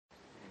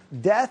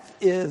Death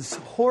is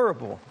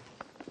horrible.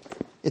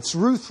 It's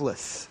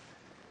ruthless.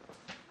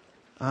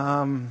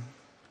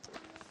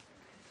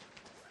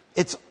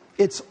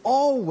 It's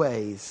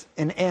always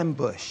an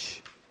ambush.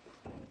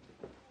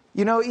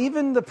 You know,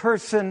 even the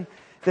person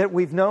that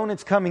we've known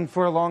it's coming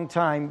for a long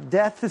time,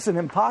 death is an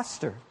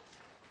imposter.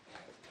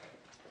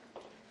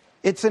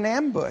 It's an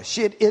ambush.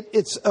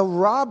 It's a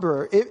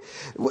robber.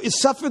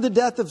 Suffer the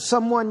death of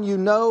someone you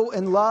know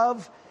and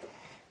love,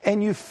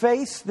 and you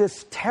face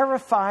this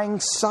terrifying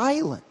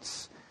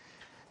silence.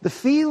 The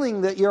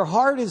feeling that your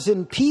heart is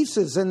in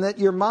pieces and that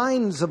your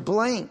mind's a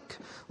blank.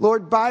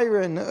 Lord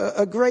Byron,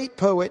 a great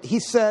poet, he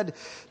said,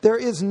 "There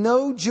is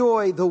no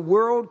joy the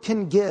world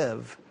can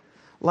give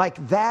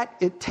like that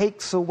it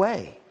takes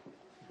away."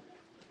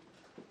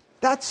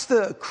 That's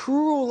the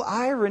cruel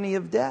irony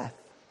of death.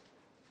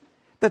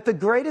 That the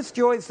greatest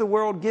joys the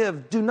world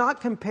gives do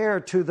not compare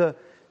to the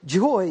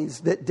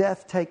joys that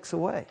death takes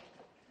away.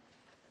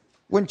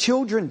 When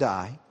children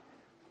die,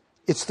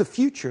 it's the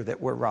future that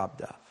we're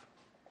robbed of.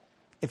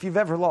 If you've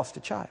ever lost a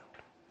child.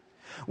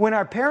 When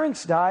our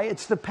parents die,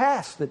 it's the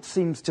past that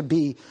seems to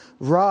be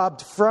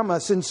robbed from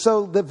us. And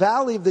so the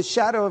valley of the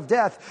shadow of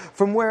death,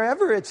 from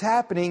wherever it's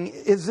happening,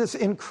 is this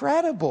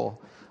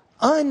incredible,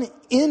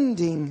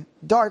 unending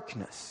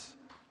darkness.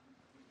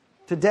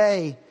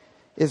 Today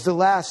is the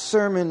last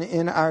sermon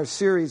in our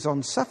series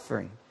on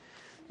suffering.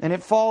 And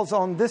it falls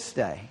on this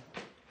day,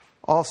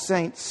 All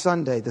Saints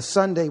Sunday, the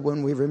Sunday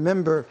when we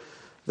remember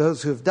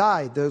those who have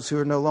died, those who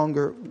are no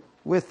longer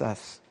with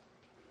us.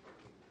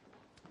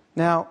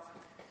 Now,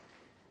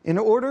 in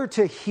order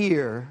to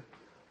hear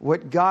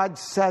what God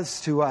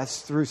says to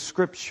us through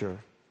Scripture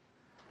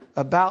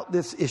about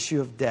this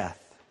issue of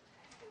death,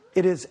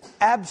 it is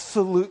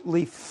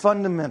absolutely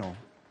fundamental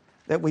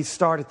that we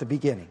start at the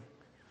beginning,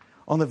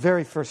 on the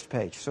very first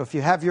page. So if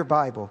you have your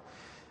Bible,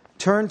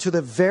 turn to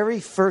the very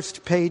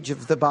first page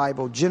of the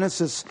Bible,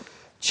 Genesis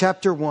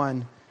chapter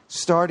 1,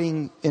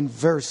 starting in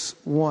verse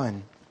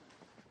 1.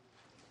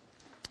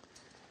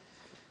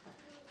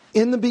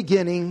 In the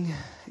beginning,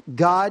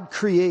 God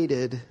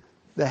created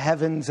the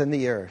heavens and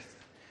the earth.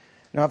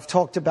 Now, I've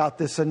talked about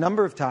this a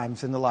number of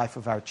times in the life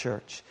of our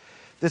church.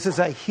 This is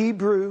a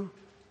Hebrew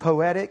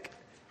poetic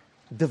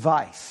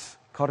device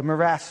called a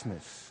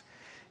merasmus.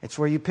 It's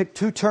where you pick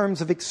two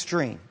terms of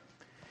extreme.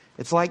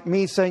 It's like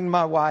me saying to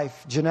my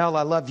wife, "Janelle,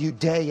 I love you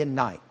day and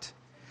night."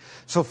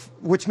 So,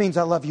 which means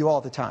I love you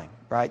all the time,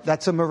 right?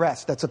 That's a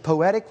meres. That's a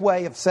poetic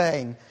way of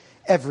saying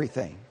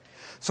everything.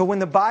 So when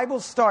the Bible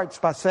starts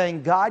by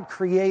saying God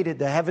created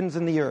the heavens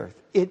and the earth,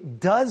 it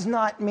does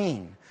not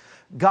mean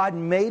God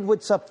made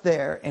what's up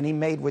there and He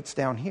made what's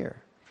down here.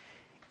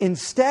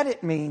 Instead,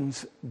 it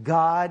means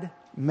God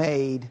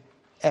made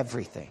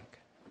everything.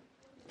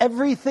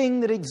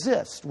 Everything that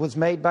exists was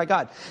made by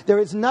God. There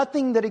is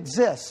nothing that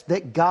exists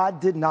that God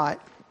did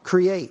not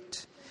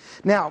create.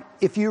 Now,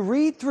 if you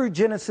read through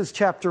Genesis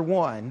chapter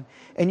 1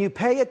 and you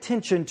pay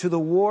attention to the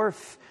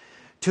warmth,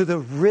 to the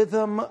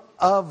rhythm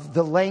of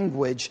the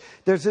language,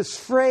 there's this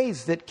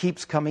phrase that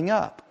keeps coming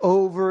up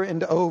over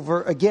and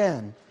over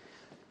again.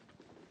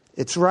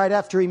 It's right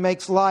after He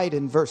makes light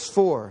in verse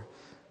 4.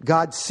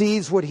 God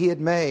sees what He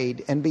had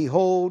made, and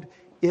behold,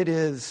 it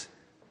is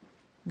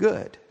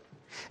good.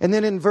 And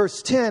then in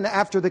verse 10,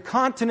 after the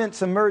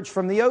continents emerge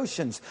from the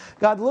oceans,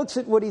 God looks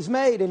at what He's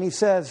made and He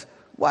says,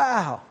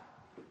 "Wow,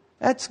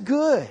 that's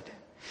good."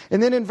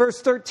 And then in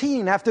verse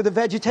 13, after the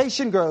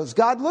vegetation grows,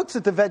 God looks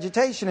at the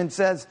vegetation and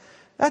says,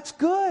 "That's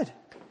good."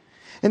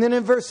 And then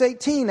in verse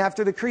 18,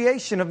 after the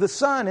creation of the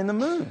sun and the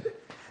moon,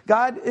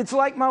 God, it's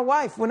like my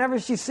wife, whenever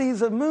she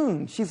sees a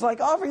moon, she's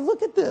like, "Aubrey,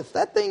 look at this.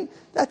 That thing,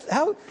 that's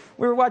how..."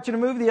 We were watching a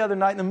movie the other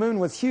night and the moon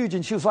was huge.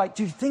 And she was like,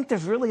 "Do you think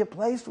there's really a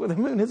place where the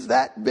moon is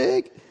that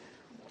big?"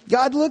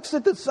 God looks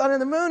at the sun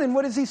and the moon and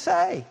what does He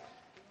say?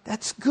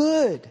 That's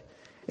good.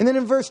 And then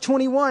in verse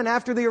 21,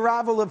 after the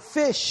arrival of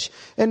fish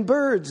and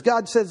birds,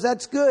 God says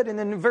that's good. And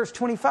then in verse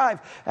 25,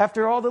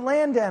 after all the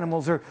land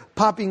animals are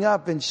popping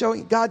up and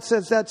showing, God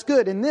says that's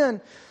good. And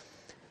then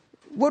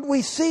what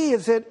we see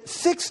is that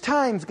 6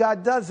 times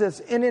God does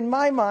this. And in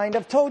my mind,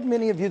 I've told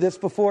many of you this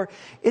before,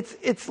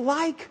 it's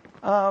like,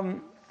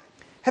 have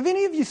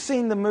any of you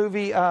seen the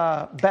movie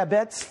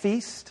Babette's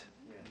Feast?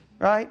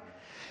 Right?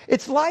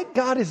 It's like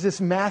God is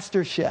this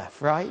master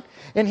chef, right?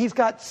 And He's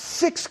got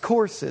 6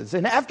 courses.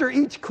 And after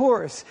each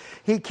course,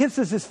 He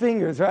kisses His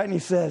fingers, right? And He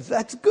says,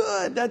 "That's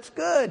good, that's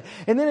good."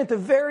 And then at the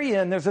very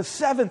end, there's a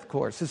 7th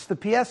course. It's the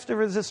pièce de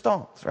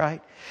résistance,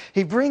 right?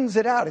 He brings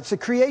it out. It's the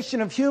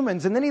creation of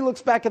humans. And then He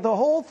looks back at the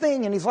whole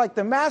thing and He's like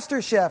the master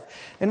chef.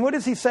 And what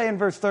does He say in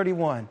verse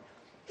 31?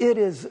 It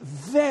is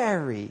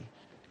very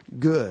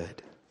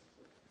good.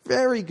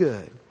 Very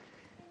good.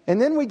 And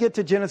then we get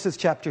to Genesis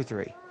chapter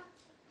 3.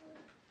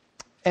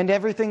 And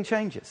everything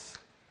changes,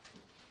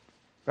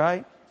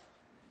 right?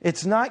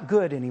 It's not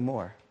good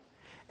anymore.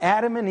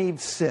 Adam and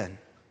Eve sin.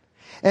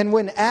 And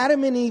when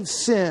Adam and Eve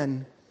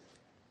sin,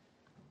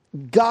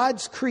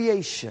 God's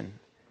creation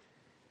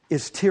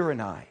is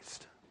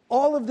tyrannized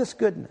All of this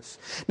goodness.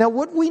 Now,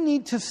 what we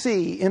need to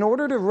see in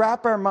order to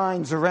wrap our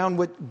minds around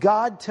what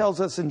God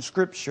tells us in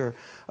Scripture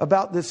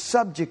about this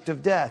subject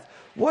of death,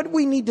 what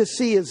we need to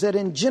see is that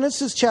in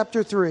Genesis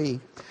chapter 3,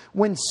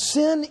 when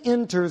sin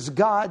enters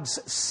God's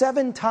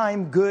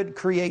 7-time good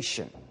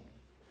creation,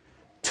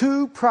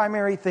 2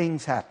 primary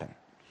things happen.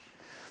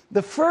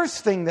 The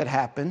first thing that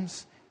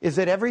happens is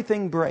that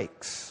everything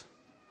breaks.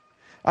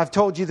 I've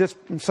told you this,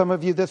 some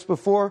of you this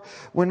before.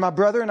 When my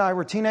brother and I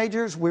were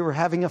teenagers, we were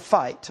having a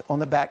fight on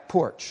the back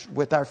porch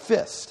with our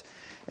fist.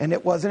 And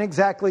it wasn't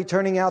exactly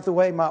turning out the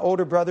way my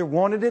older brother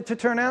wanted it to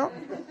turn out.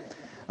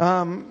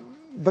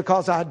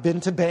 Because I'd been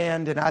to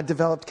band and I'd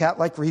developed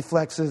cat-like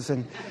reflexes.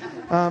 And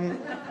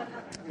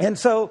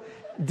so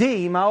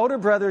D, my older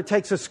brother,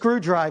 takes a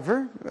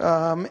screwdriver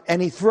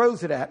and he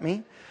throws it at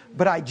me.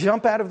 But I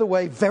jump out of the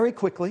way very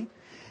quickly.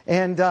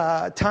 And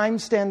time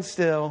stands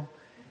still.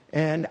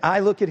 And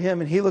I look at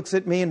him and he looks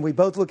at me and we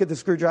both look at the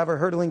screwdriver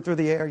hurtling through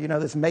the air. You know,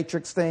 this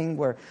matrix thing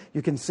where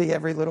you can see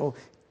every little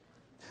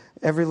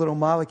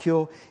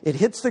molecule. It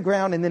hits the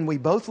ground and then we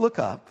both look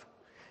up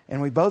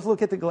and we both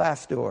look at the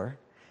glass door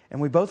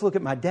and we both look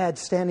at my dad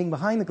standing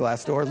behind the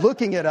glass door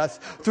looking at us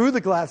through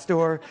the glass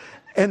door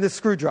and the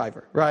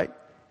screwdriver, right?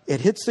 It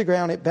hits the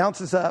ground, it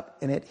bounces up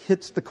and it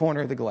hits the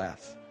corner of the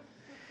glass.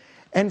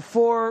 And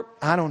for,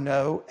 8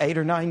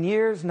 or 9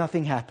 years,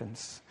 nothing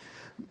happens.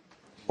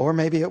 Or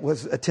maybe it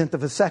was 1/10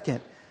 of a second.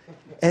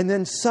 And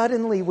then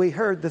suddenly we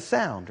heard the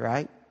sound,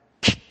 right?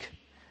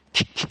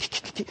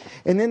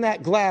 And then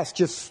that glass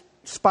just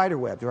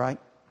spiderwebbed, right?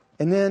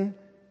 And then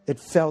it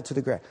fell to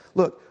the ground.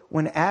 Look,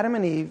 when Adam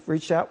and Eve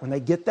reached out, when they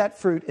get that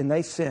fruit and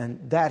they sin,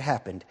 that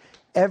happened.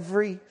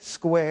 Every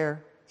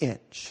square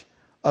inch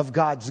of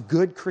God's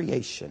good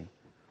creation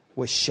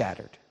was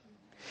shattered.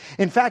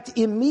 In fact,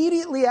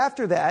 immediately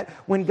after that,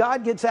 when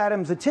God gets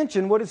Adam's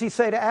attention, what does he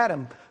say to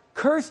Adam?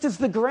 Cursed is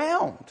the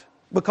ground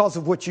because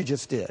of what you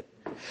just did.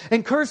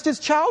 And cursed is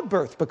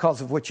childbirth because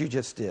of what you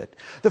just did.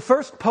 The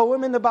first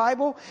poem in the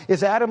Bible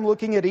is Adam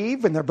looking at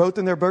Eve and they're both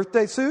in their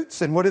birthday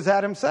suits. And what does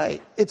Adam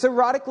say? It's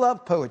erotic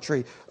love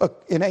poetry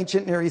in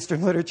ancient Near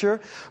Eastern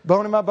literature.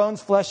 Bone in my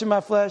bones, flesh in my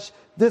flesh.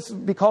 This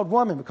would be called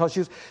woman because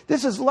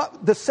this is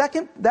the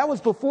second, that was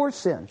before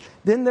sin.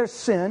 Then there's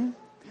sin.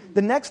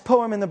 The next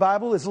poem in the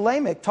Bible is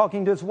Lamech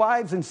talking to his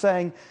wives and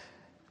saying,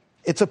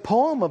 it's a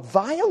poem of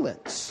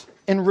violence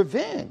and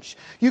revenge.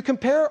 You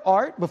compare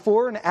art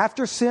before and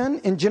after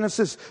sin in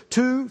Genesis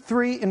 2,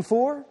 3, and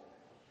 4.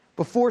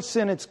 Before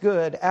sin, it's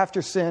good.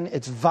 After sin,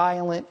 it's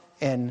violent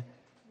and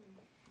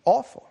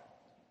awful.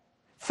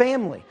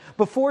 Family.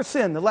 Before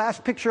sin, the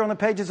last picture on the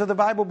pages of the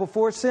Bible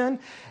before sin,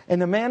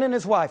 and the man and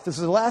his wife, this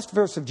is the last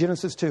verse of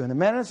Genesis 2, and the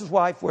man and his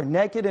wife were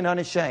naked and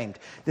unashamed.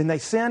 Then they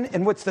sinned,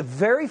 and what's the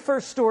very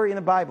first story in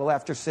the Bible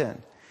after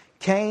sin?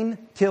 Cain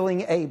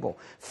killing Abel.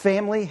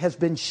 Family has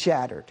been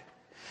shattered.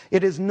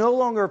 It is no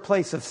longer a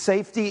place of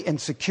safety and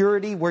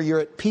security where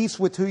you're at peace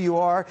with who you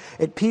are,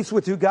 at peace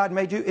with who God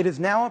made you. It is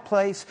now a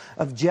place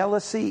of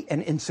jealousy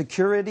and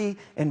insecurity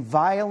and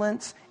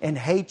violence and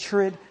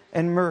hatred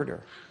and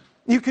murder.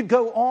 You could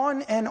go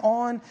on and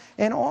on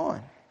and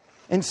on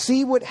and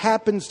see what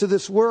happens to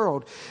this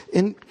world.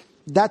 And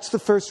that's the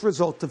first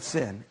result of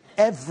sin.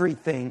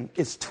 Everything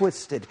is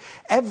twisted.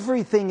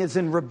 Everything is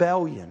in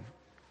rebellion.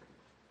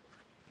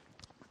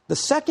 The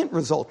second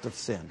result of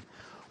sin.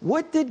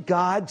 What did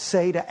God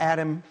say to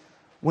Adam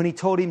when he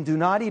told him, do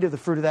not eat of the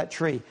fruit of that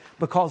tree?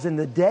 Because in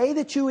the day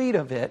that you eat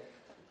of it,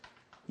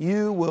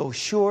 you will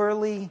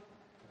surely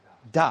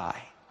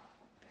die.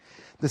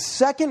 The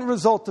second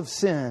result of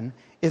sin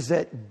is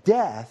that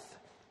death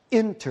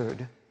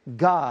entered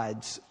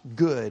God's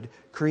good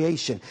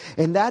creation.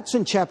 And that's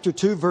in chapter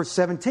 2, verse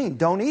 17.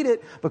 Don't eat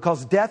it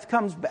because death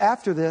comes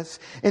after this.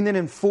 And then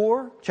in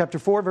chapter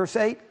 4, verse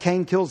 8,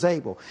 Cain kills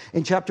Abel.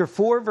 In chapter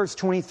 4, verse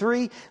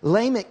 23,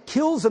 Lamech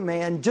kills a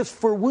man just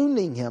for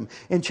wounding him.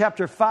 In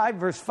chapter 5,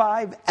 verse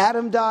 5,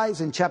 Adam dies.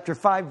 In chapter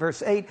 5,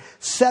 verse 8,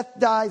 Seth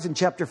dies. In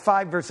chapter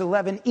 5, verse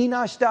 11,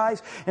 Enosh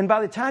dies. And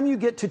by the time you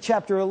get to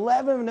chapter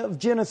 11 of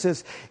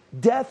Genesis,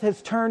 death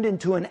has turned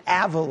into an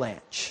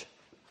avalanche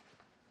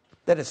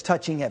that is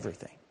touching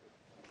everything.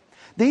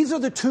 These are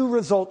the two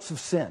results of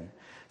sin.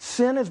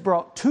 Sin has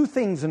brought two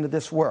things into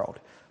this world.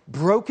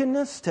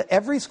 Brokenness to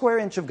every square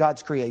inch of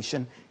God's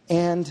creation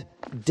and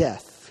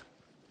death.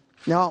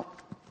 Now,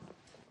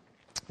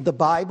 the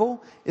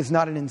Bible is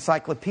not an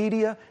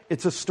encyclopedia,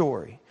 it's a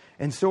story.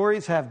 And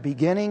stories have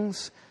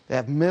beginnings, they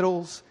have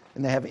middles,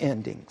 and they have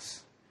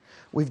endings.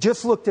 We've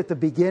just looked at the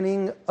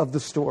beginning of the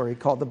story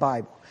called the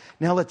Bible.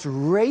 Now let's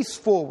race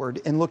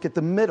forward and look at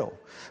the middle.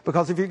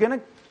 Because if you're going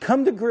to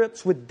come to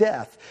grips with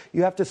death,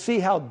 you have to see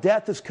how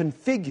death is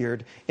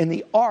configured in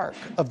the arc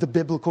of the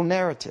biblical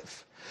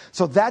narrative.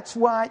 So that's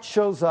why it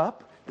shows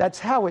up. That's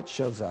how it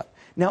shows up.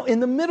 Now in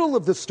the middle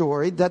of the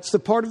story, that's the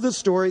part of the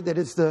story that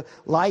is the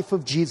life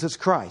of Jesus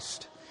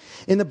Christ.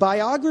 In the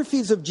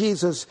biographies of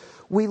Jesus,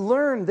 we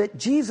learn that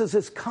Jesus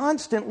is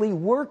constantly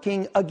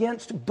working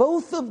against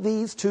both of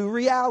these two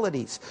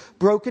realities,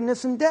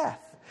 brokenness and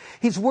death.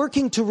 He's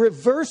working to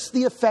reverse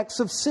the effects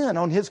of sin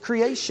on his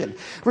creation.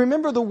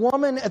 Remember the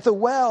woman at the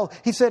well,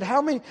 he said,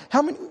 how many,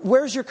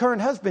 where's your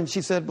current husband?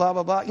 She said, blah,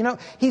 blah, blah. You know,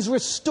 he's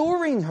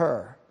restoring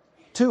her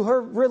to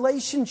her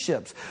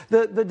relationships.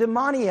 The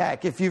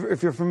demoniac, if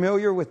you're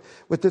familiar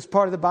with this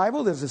part of the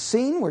Bible, there's a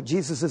scene where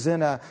Jesus is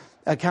in a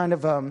kind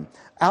of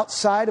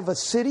outside of a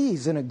city.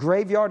 He's in a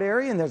graveyard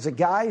area, and there's a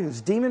guy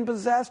who's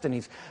demon-possessed, and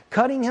he's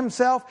cutting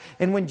himself.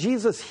 And when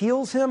Jesus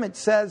heals him, it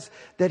says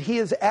that he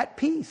is at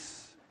peace.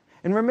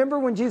 And remember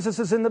when Jesus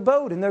is in the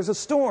boat and there's a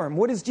storm,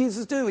 what does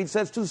Jesus do? He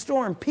says to the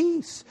storm,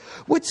 peace.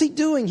 What's he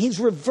doing? He's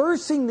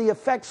reversing the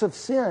effects of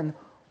sin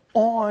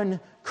on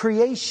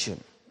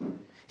creation.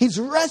 He's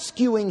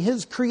rescuing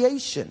his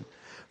creation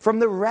from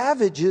the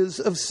ravages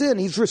of sin.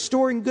 He's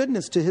restoring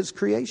goodness to his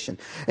creation.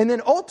 And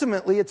then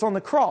ultimately it's on the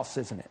cross,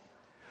 isn't it?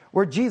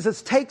 Where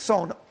Jesus takes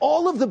on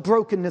all of the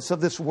brokenness of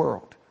this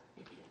world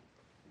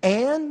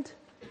and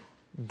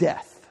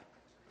death.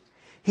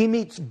 He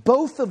meets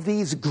both of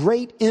these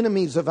great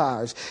enemies of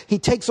ours. He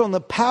takes on the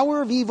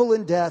power of evil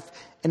and death,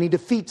 and he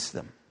defeats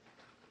them.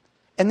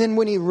 And then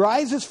when he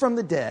rises from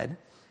the dead,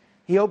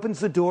 he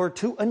opens the door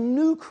to a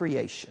new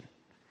creation.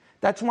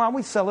 That's why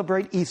we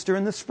celebrate Easter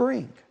in the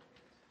spring.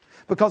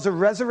 Because the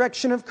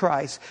resurrection of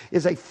Christ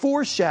is a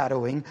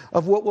foreshadowing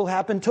of what will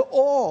happen to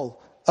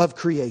all of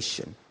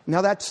creation.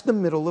 Now that's the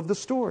middle of the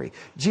story.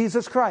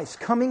 Jesus Christ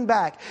coming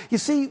back. You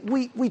see,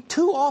 we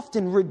too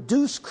often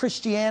reduce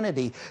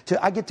Christianity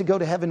to, I get to go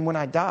to heaven when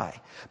I die.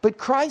 But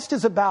Christ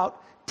is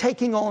about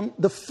taking on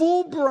the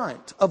full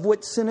brunt of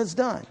what sin has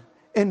done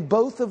in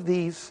both of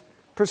these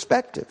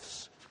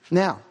perspectives.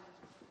 Now,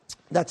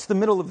 that's the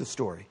middle of the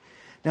story.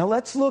 Now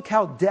let's look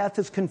how death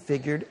is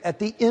configured at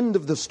the end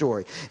of the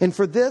story. And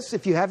for this,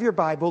 if you have your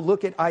Bible,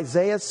 look at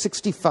Isaiah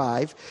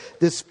 65,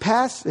 this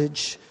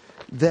passage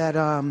that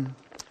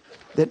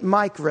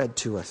Mike read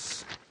to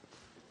us.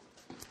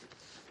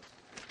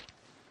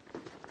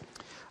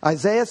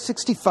 Isaiah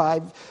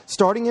 65,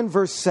 starting in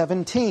verse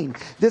 17.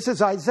 This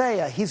is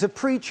Isaiah. He's a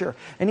preacher.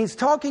 And he's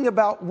talking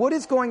about what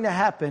is going to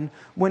happen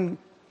when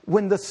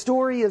the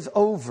story is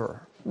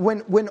over.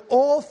 When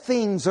all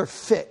things are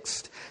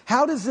fixed.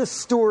 How does this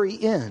story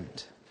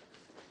end?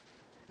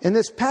 In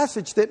this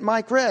passage that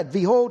Mike read,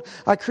 behold,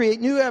 I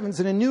create new heavens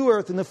and a new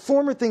earth, and the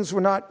former things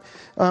will not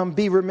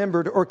be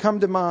remembered or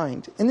come to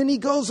mind. And then he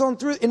goes on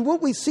through, and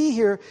what we see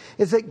here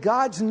is that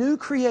God's new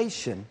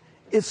creation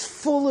is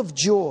full of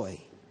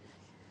joy.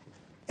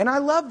 And I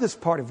love this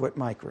part of what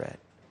Mike read.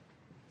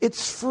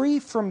 It's free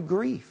from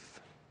grief.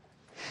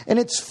 And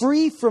it's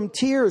free from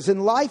tears,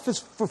 and life is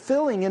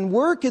fulfilling, and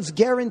work is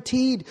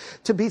guaranteed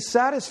to be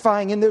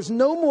satisfying, and there's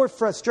no more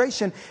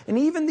frustration, and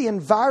even the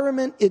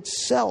environment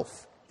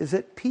itself is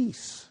at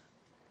peace.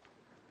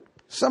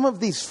 Some of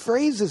these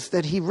phrases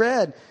that he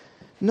read,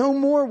 no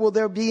more will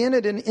there be in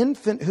it an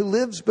infant who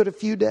lives but a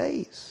few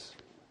days.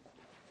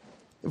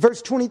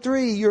 Verse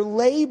 23, your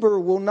labor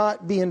will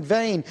not be in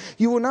vain.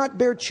 You will not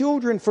bear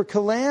children for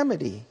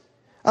calamity.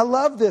 I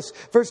love this.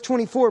 Verse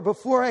 24,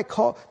 before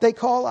they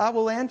call, I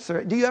will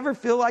answer. Do you ever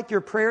feel like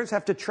your prayers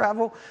have to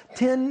travel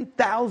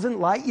 10,000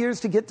 light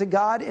years to get to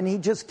God and he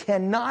just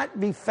cannot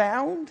be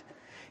found?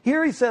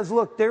 Here he says,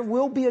 look, there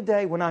will be a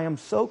day when I am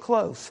so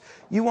close,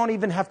 you won't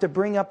even have to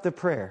bring up the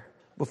prayer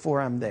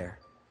before I'm there.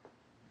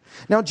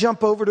 Now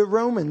jump over to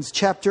Romans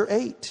chapter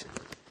 8.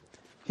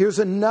 Here's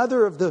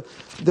another of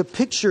the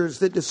pictures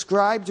that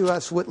describe to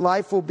us what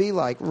life will be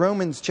like.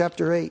 Romans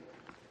chapter 8.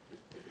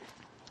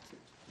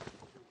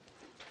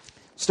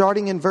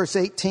 Starting in verse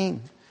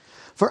 18.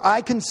 For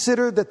I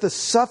consider that the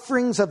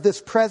sufferings of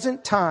this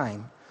present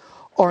time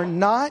are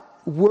not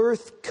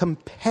worth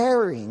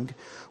comparing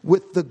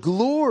with the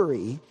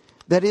glory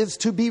that is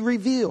to be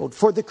revealed.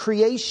 For the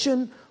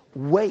creation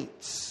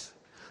waits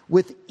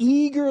with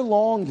eager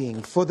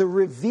longing for the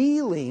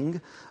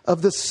revealing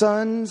of the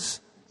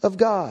sons of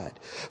God.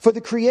 For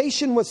the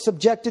creation was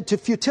subjected to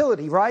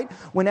futility, right?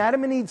 When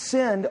Adam and Eve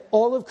sinned,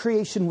 all of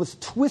creation was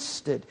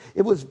twisted.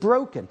 It was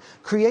broken.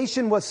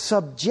 Creation was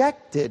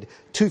subjected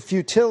to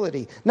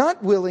futility.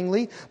 Not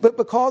willingly, but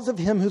because of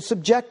him who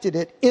subjected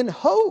it, in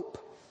hope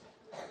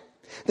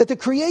that the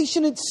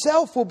creation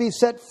itself will be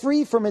set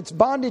free from its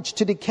bondage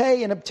to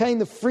decay and obtain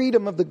the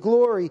freedom of the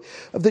glory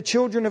of the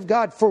children of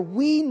God. For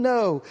we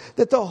know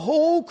that the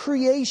whole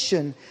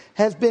creation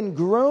has been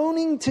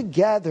groaning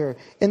together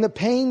in the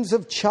pains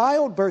of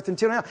childbirth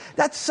until now.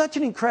 That's such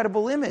an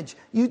incredible image.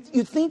 You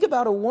think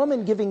about a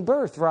woman giving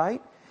birth,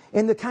 right?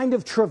 And the kind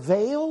of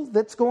travail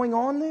that's going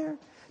on there.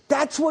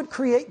 That's what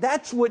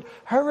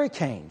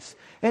hurricanes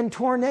and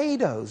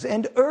tornadoes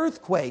and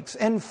earthquakes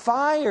and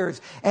fires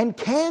and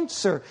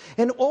cancer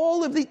and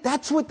all of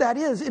that's what that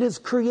is. It is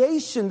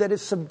creation that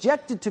is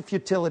subjected to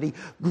futility,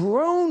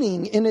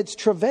 groaning in its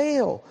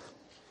travail.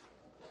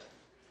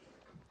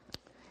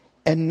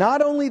 And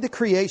not only the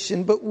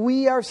creation, but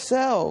we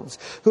ourselves,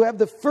 who have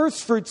the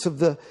first fruits of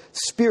the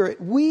Spirit,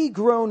 we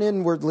groan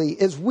inwardly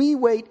as we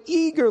wait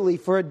eagerly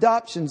for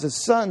adoptions as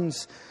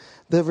sons,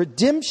 the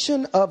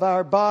redemption of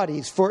our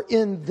bodies. For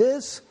in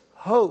this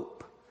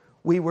hope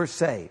we were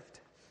saved.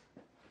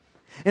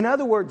 In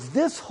other words,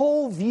 this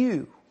whole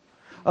view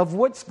of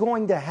what's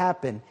going to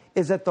happen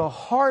is at the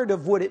heart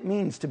of what it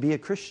means to be a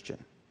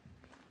Christian.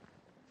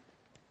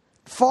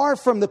 Far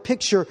from the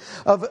picture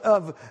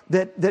of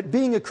that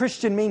being a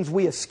Christian means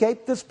we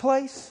escape this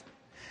place,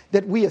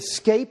 that we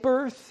escape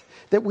earth,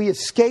 that we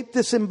escape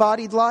this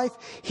embodied life.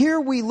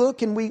 Here we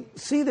look and we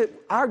see that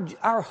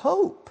our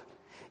hope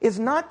is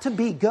not to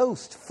be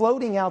ghosts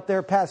floating out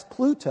there past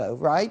Pluto,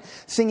 right?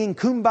 Singing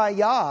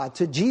Kumbaya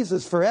to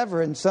Jesus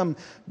forever in some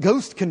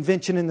ghost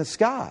convention in the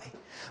sky.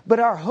 But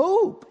our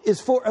hope is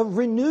for a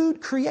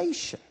renewed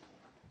creation.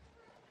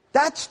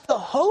 That's the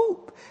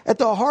hope at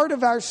the heart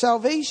of our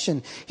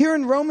salvation. Here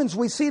in Romans,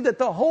 we see that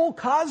the whole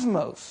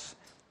cosmos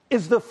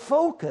is the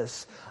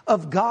focus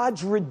of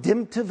God's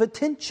redemptive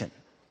attention.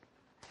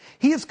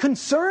 He is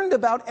concerned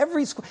about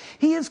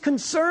He is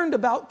concerned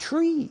about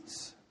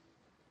trees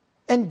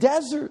and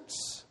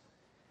deserts.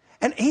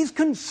 And He's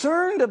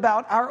concerned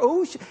about our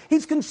ocean.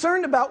 He's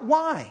concerned about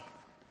why?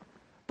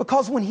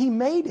 Because when He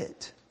made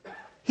it,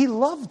 He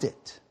loved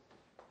it.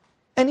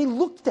 And He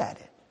looked at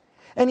it.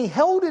 And He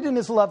held it in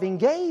His loving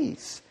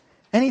gaze.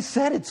 And He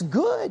said it's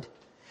good.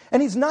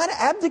 And He's not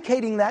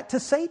abdicating that to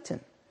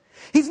Satan.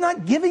 He's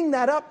not giving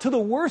that up to the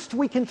worst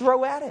we can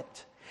throw at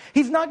it.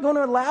 He's not going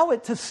to allow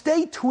it to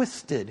stay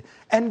twisted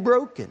and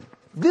broken.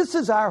 This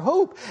is our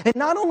hope. And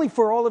not only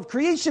for all of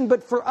creation,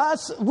 but for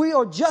us, we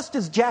are just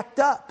as jacked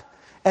up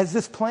as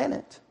this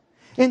planet.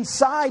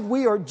 Inside,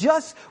 we have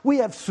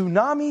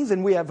tsunamis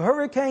and we have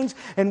hurricanes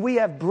and we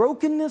have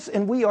brokenness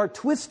and we are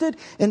twisted.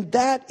 And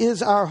that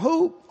is our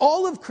hope.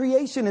 All of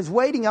creation is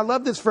waiting, I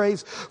love this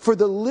phrase, for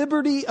the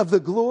liberty of the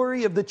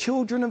glory of the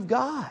children of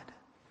God.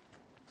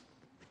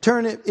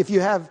 Turn it, if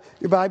you have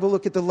your Bible,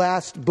 look at the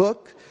last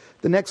book,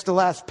 the next to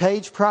last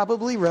page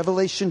probably,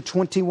 Revelation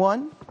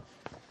 21.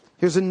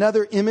 Here's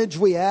another image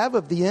we have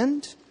of the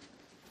end.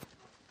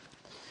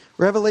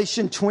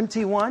 Revelation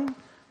 21,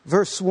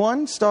 verse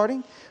 1,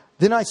 starting.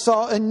 Then I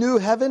saw a new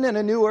heaven and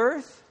a new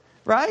earth,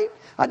 right?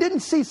 I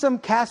didn't see some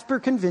Casper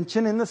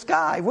convention in the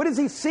sky. What does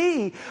he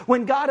see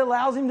when God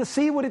allows him to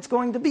see what it's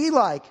going to be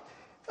like?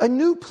 A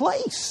new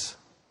place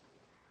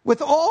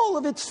with all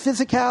of its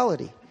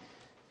physicality.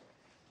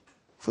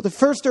 For the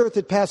first earth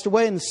had passed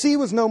away and the sea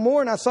was no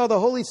more. And I saw the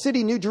holy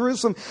city, New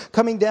Jerusalem,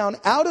 coming down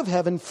out of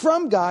heaven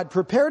from God,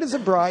 prepared as a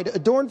bride,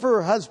 adorned for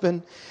her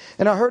husband.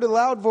 And I heard a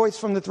loud voice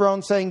from the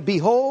throne saying,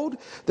 behold,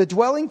 the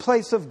dwelling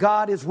place of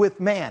God is with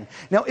man.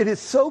 Now it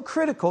is so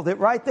critical that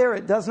right there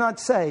it does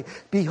not say,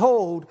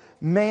 behold,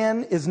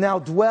 man is now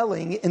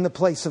dwelling in the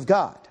place of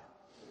God.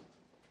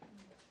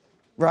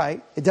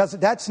 Right? It doesn't.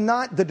 That's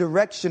not the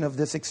direction of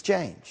this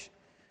exchange.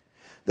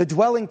 The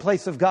dwelling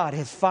place of God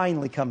has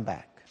finally come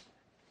back.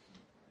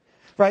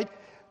 Right?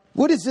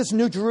 What is this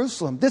New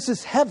Jerusalem? This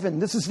is heaven.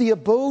 This is the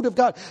abode of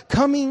God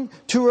coming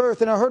to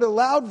earth. And I heard a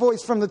loud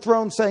voice from the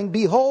throne saying,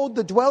 behold,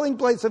 the dwelling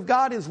place of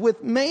God is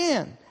with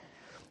man.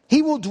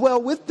 He will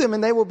dwell with them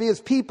and they will be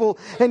His people.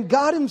 And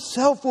God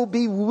Himself will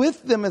be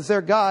with them as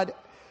their God.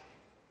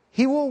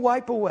 He will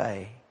wipe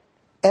away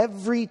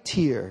every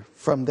tear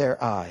from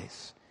their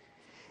eyes.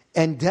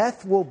 And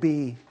death will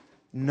be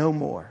no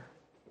more.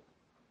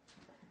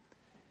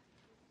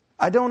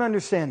 I don't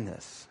understand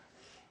this.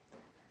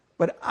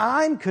 But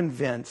I'm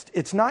convinced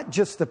it's not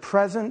just the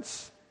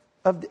presence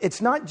of,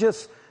 it's not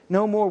just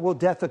no more will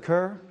death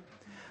occur,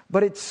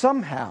 but it's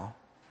somehow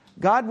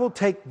God will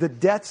take the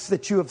deaths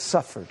that you have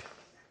suffered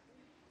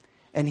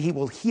and He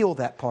will heal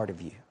that part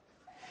of you.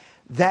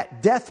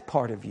 That death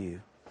part of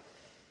you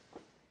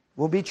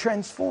will be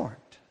transformed.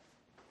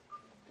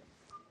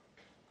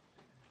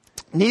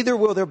 Neither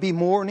will there be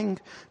mourning,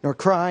 nor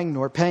crying,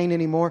 nor pain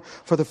anymore,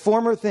 for the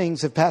former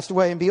things have passed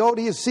away. And behold,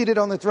 He is seated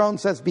on the throne,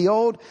 says,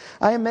 behold,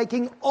 I am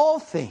making all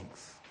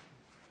things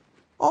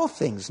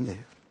new.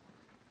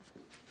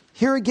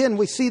 Here again,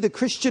 we see the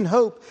Christian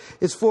hope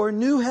is for a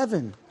new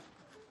heaven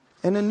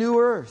and a new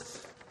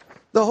earth.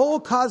 The whole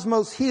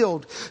cosmos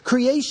healed,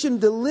 creation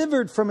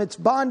delivered from its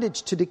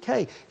bondage to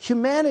decay,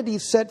 humanity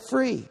set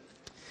free.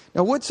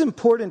 Now, what's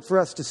important for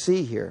us to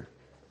see here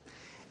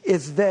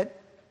is that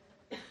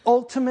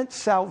ultimate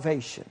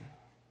salvation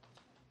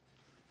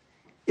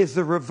is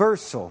the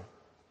reversal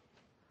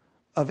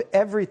of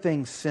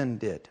everything sin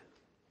did.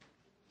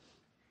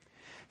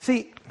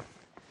 See,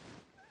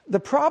 the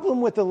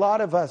problem with a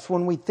lot of us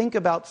when we think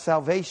about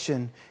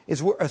salvation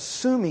is we're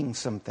assuming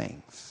some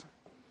things.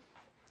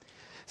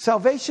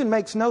 Salvation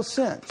makes no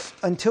sense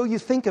until you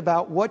think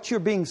about what you're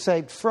being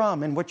saved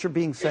from and what you're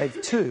being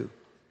saved to.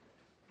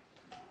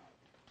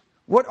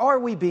 What are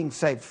we being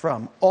saved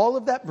from? All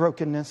of that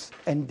brokenness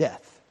and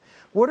death.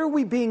 What are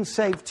we being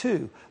saved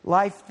to?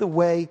 Life the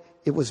way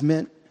it was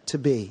meant to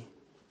be.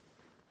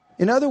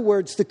 In other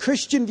words, the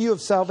Christian view of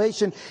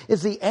salvation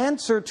is the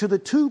answer to the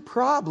two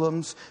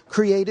problems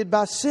created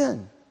by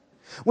sin.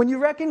 When you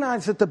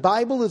recognize that the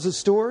Bible is a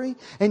story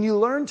and you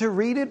learn to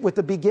read it with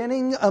a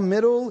beginning, a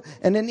middle,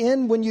 and an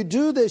end, when you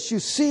do this, you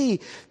see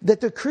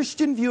that the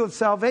Christian view of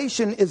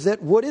salvation is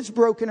that what is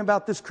broken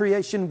about this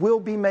creation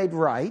will be made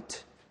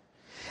right.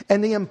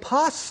 And the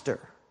imposter,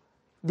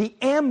 the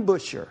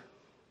ambusher,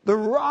 the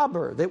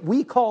robber that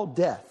we call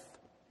death,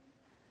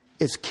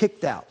 is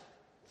kicked out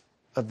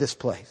of this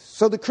place.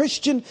 So the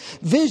Christian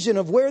vision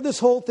of where this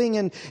whole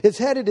thing is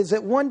headed is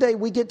that one day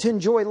we get to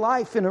enjoy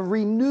life in a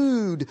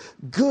renewed,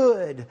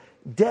 good,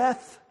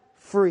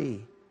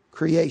 death-free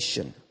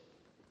creation.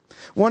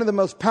 One of the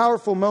most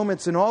powerful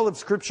moments in all of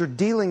Scripture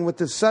dealing with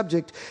this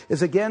subject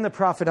is again the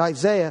prophet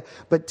Isaiah,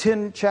 but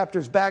 10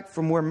 chapters back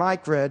from where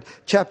Mike read,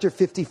 chapter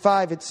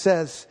 55, it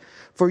says,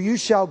 "For you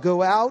shall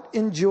go out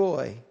in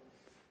joy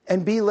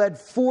and be led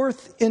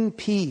forth in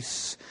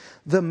peace.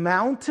 The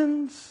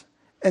mountains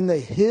and the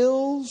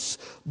hills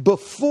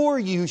before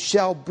you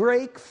shall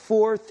break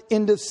forth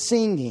into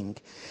singing,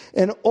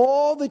 and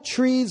all the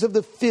trees of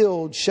the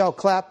field shall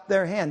clap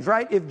their hands."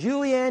 Right? If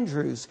Julie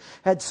Andrews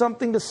had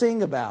something to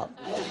sing about,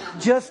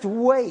 just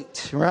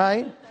wait,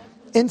 right?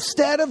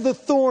 "Instead of the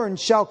thorn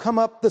shall come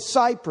up the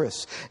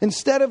cypress.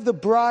 Instead of the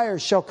briar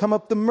shall come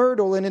up the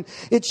myrtle. And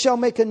it shall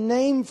make a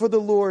name for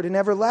the Lord, an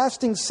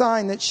everlasting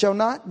sign that shall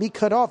not be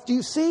cut off." Do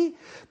you see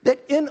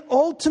that in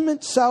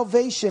ultimate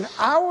salvation,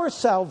 our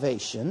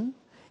salvation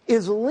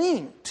is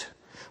linked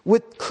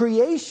with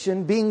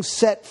creation being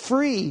set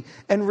free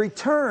and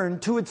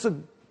returned to its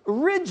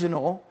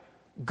original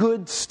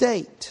good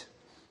state?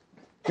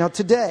 Now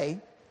today,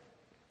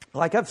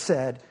 like I've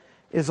said,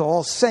 is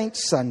All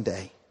Saints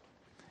Sunday.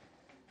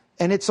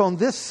 And it's on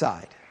this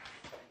side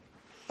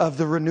of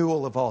the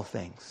renewal of all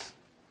things.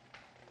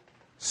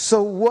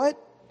 So what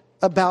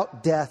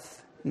about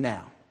death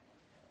now?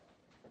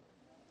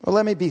 Well,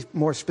 let me be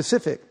more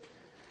specific.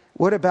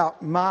 What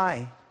about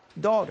my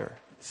daughter,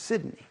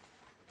 Sydney?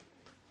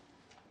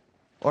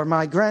 Or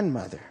my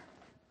grandmother?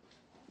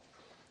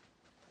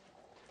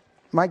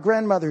 My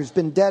grandmother's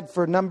been dead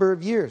for a number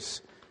of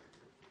years.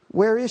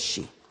 Where is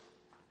she?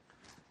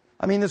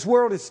 I mean, this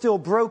world is still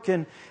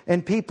broken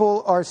and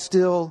people are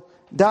still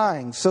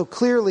dying. So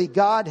clearly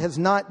God has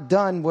not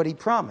done what He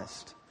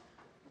promised.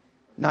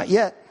 Not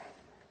yet.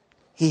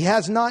 He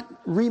has not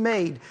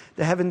remade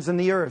the heavens and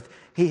the earth.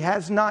 He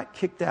has not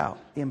kicked out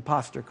the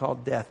imposter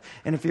called death.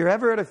 And if you're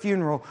ever at a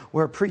funeral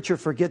where a preacher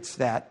forgets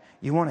that,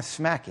 you want to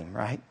smack him,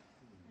 right?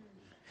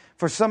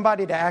 For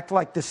somebody to act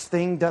like this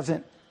thing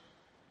doesn't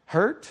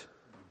hurt.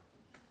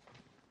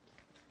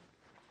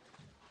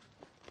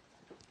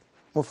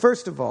 Well,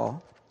 first of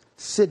all,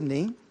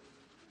 Sydney,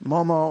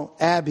 Momo,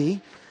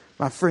 Abby,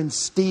 my friend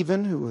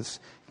Stephen, who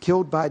was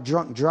killed by a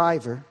drunk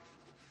driver,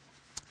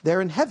 they're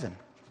in heaven.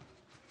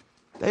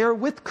 They are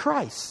with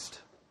Christ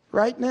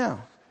right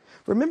now.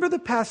 Remember the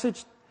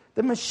passage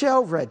that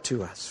Michelle read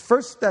to us.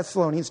 1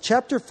 Thessalonians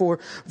chapter 4,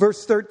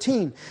 verse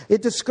 13.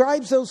 It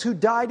describes those who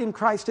died in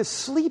Christ as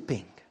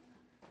sleeping.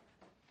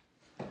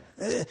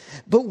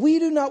 But we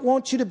do not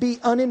want you to be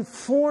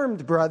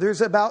uninformed,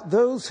 brothers, about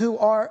those who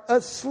are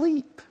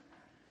asleep,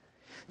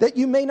 that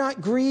you may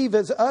not grieve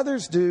as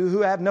others do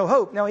who have no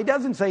hope. Now, he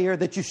doesn't say here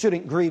that you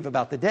shouldn't grieve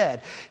about the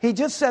dead. He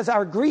just says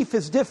our grief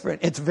is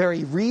different. It's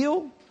very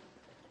real.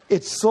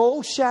 It's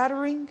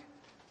soul-shattering.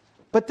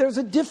 But there's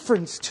a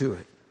difference to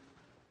it.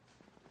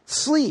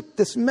 Sleep,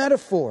 this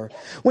metaphor.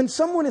 When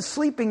someone is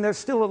sleeping, they're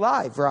still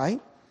alive, right?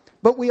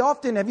 But we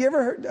often, have you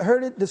ever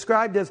heard it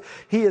described as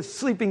he is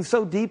sleeping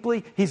so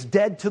deeply, he's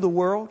dead to the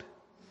world?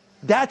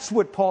 That's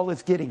what Paul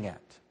is getting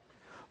at.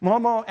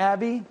 Momo,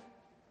 Abby,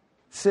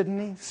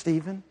 Sydney,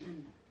 Stephen,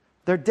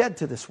 they're dead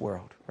to this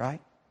world,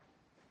 right?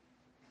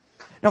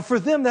 Now for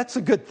them, that's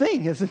a good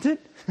thing, isn't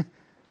it?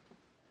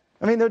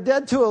 I mean, they're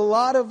dead to a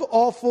lot of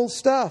awful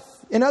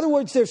stuff. In other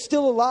words, they're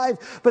still alive,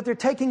 but they're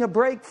taking a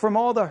break from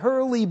all the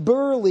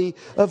hurly-burly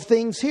of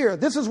things here.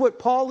 This is what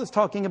Paul is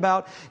talking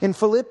about in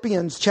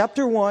Philippians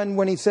chapter 1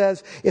 when he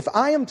says, "If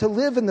I am to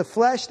live in the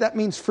flesh, that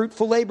means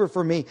fruitful labor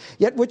for me.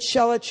 Yet which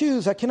shall I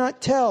choose? I cannot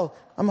tell.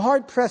 I'm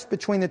hard-pressed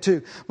between the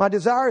two. My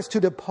desire is to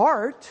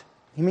depart,"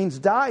 he means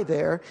die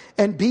there,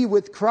 "and be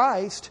with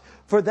Christ,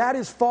 for that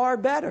is far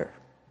better."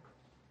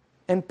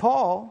 And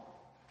Paul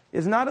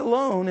is not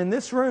alone in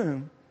this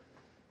room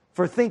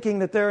for thinking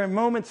that there are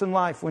moments in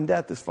life when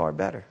death is far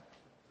better.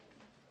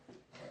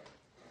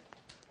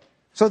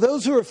 So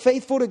those who are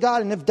faithful to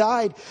God and have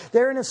died,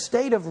 they're in a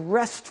state of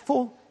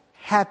restful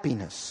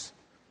happiness.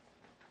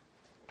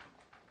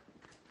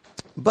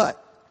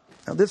 But,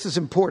 now this is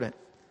important,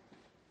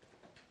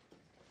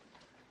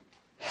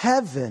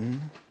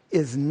 heaven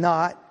is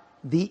not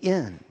the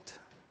end.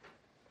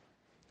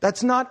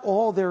 That's not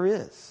all there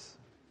is.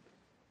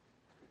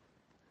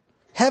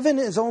 Heaven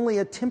is only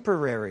a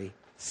temporary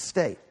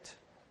state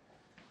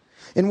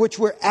in which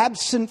we're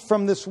absent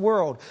from this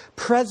world,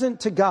 present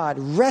to God,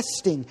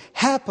 resting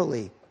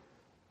happily,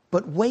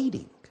 but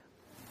waiting.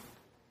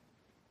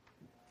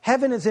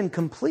 Heaven is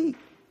incomplete.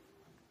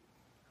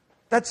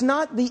 That's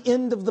not the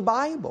end of the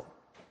Bible.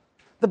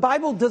 The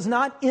Bible does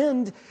not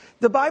end.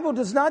 The Bible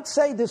does not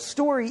say this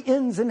story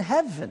ends in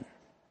heaven.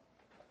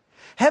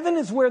 Heaven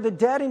is where the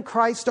dead in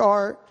Christ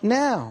are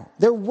now.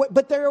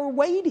 But they're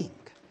waiting.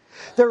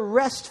 They're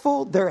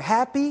restful, they're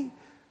happy,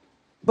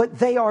 but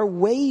they are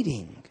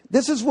waiting.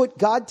 This is what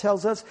God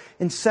tells us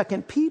in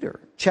 2 Peter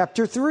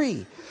chapter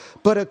 3.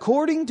 "But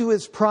according to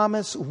His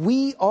promise,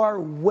 we are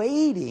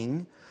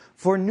waiting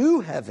for new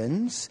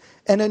heavens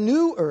and a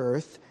new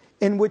earth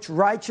in which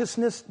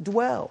righteousness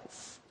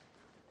dwells.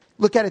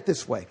 Look at it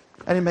this way.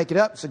 I didn't make it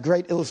up. It's a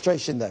great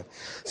illustration, though.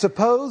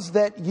 Suppose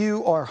that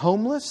you are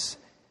homeless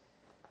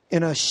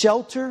in a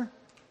shelter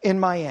in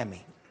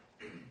Miami.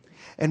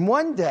 And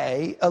one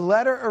day, a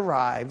letter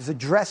arrives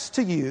addressed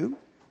to you.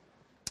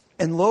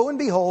 And lo and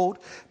behold,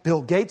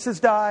 Bill Gates has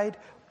died.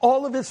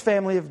 All of his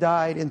family have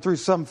died. And through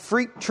some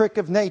freak trick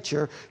of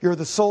nature, you're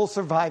the sole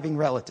surviving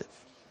relative.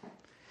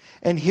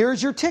 And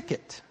here's your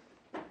ticket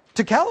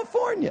to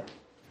California,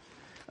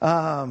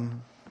 to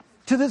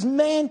this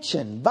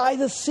mansion by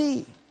the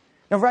sea.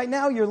 Now, right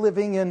now, you're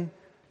living in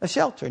a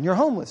shelter and you're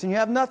homeless and you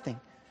have nothing.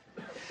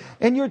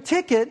 And your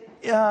ticket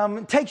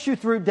takes you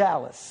through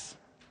Dallas.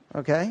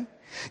 Okay?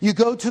 You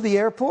go to the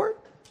airport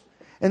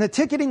and the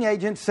ticketing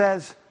agent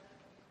says,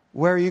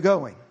 "Where are you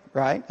going?"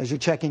 Right? As you're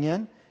checking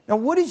in. Now,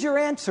 what is your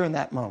answer in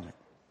that moment?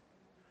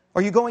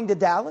 Are you going to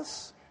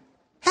Dallas?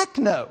 Heck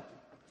no.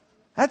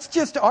 That's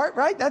just art,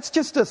 right? That's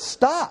just a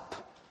stop.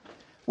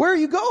 Where are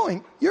you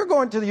going? You're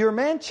going to your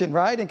mansion,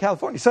 right, in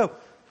California. So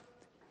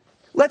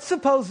let's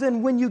suppose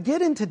then when you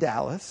get into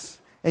Dallas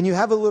and you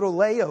have a little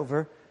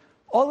layover,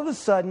 all of a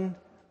sudden,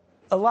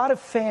 a lot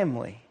of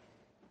family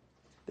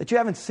that you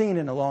haven't seen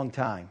in a long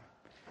time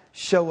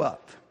show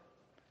up.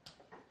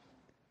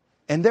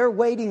 And they're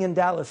waiting in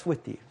Dallas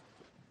with you.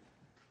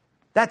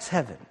 That's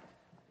heaven.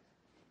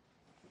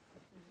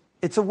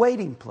 It's a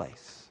waiting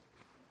place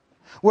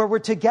where we're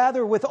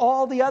together with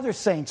all the other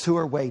saints who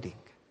are waiting.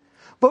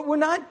 But we're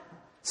not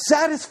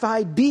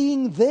satisfied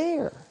being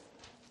there.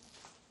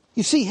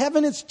 You see,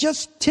 heaven is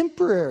just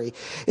temporary.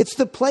 It's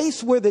the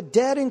place where the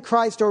dead in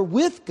Christ are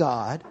with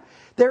God.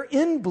 They're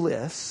in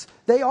bliss.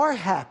 They are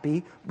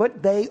happy,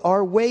 but they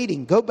are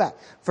waiting. Go back.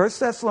 1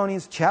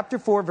 Thessalonians chapter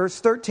 4, verse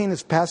 13,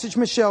 this passage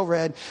Michelle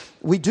read.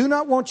 "We do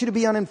not want you to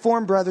be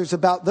uninformed, brothers,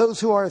 about those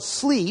who are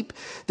asleep,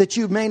 that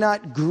you may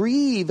not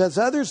grieve as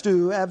others do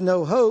who have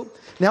no hope."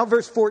 Now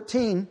verse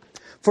 14.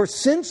 "For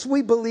since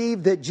we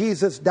believe that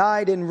Jesus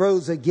died and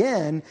rose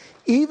again,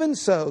 even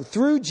so,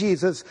 through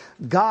Jesus,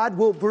 God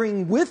will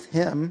bring with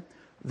him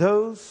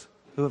those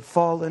who have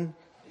fallen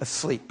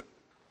asleep."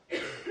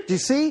 Do you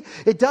see?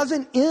 It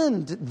doesn't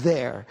end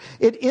there.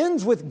 It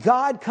ends with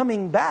God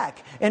coming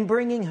back and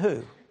bringing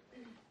who?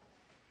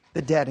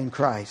 The dead in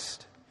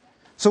Christ.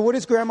 So what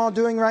is Grandma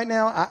doing right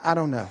now? I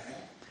don't know.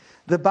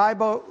 The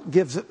Bible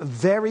gives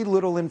very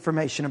little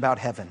information about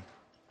heaven.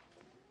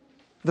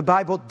 The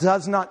Bible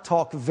does not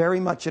talk very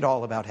much at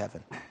all about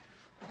heaven.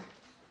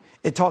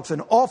 It talks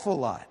an awful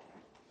lot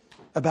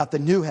about the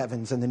new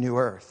heavens and the new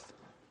earth.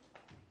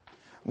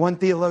 One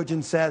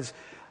theologian says,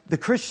 the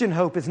Christian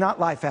hope is not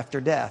life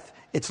after death.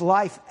 It's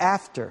life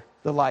after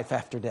the life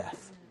after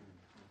death.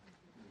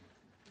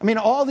 I mean,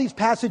 all these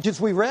passages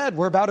we read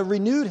were about a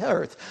renewed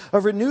earth, a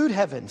renewed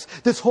heavens.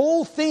 This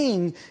whole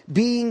thing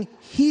being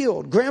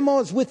healed. Grandma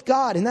is with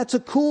God, and that's a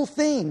cool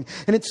thing.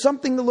 And it's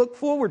something to look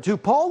forward to.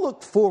 Paul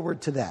looked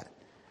forward to that.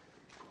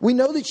 We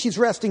know that she's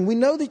resting. We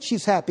know that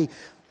she's happy.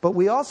 But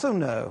we also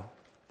know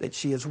that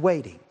she is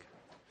waiting.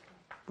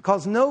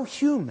 Because no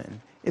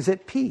human is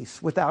at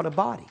peace without a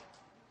body.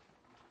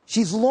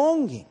 She's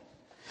longing.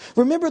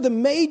 Remember, the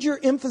major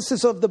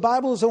emphasis of the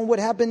Bible is on what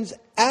happens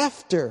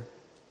after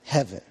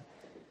heaven.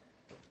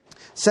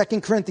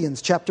 2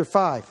 Corinthians chapter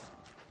 5.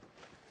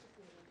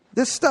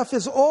 This stuff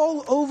is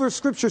all over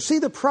Scripture. See,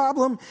 the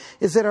problem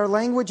is that our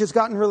language has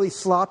gotten really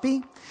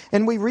sloppy.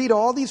 And we read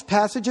all these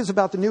passages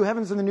about the new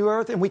heavens and the new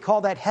earth, and we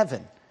call that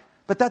heaven.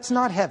 But that's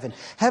not heaven.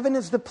 Heaven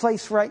is the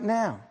place right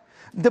now.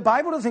 The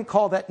Bible doesn't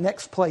call that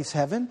next place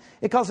heaven.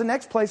 It calls the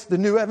next place the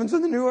new heavens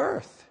and the new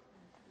earth.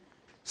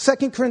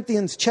 2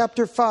 Corinthians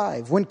chapter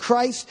 5. When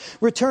Christ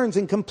returns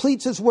and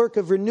completes his work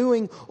of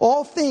renewing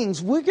all things,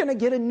 we're going to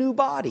get a new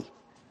body.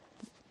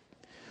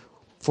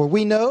 For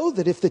we know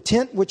that if the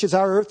tent, which is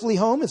our earthly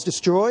home, is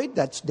destroyed,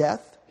 that's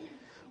death,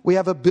 we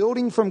have a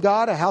building from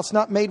God, a house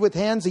not made with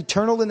hands,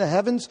 eternal in the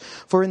heavens.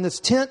 For in this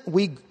tent,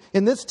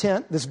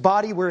 this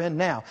body we're in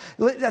now.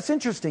 That's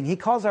interesting. He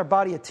calls our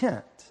body a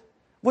tent.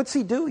 What's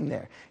he doing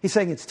there? He's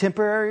saying it's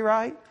temporary,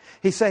 right?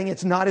 He's saying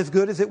it's not as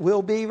good as it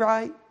will be,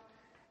 right?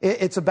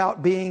 It's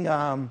about being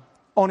on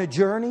a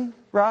journey,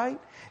 right?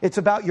 It's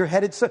about you're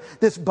headed. So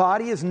this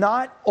body is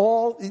not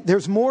all.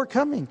 There's more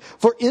coming.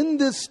 For in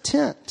this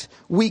tent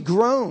we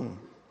groan,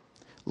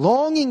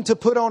 longing to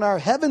put on our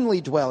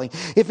heavenly dwelling.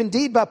 If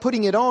indeed by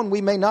putting it on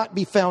we may not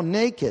be found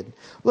naked.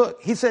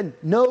 Look, he said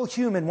no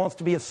human wants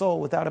to be a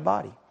soul without a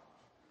body.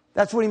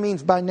 That's what he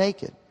means by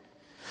naked.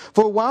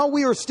 For while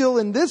we are still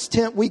in this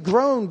tent, we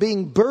groan,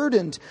 being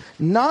burdened,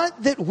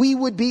 not that we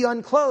would be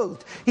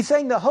unclothed. He's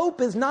saying the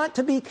hope is not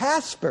to be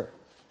Casper.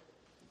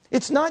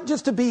 It's not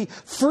just to be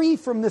free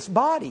from this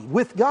body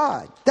with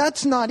God.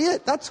 That's not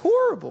it. That's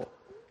horrible.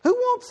 Who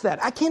wants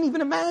that? I can't even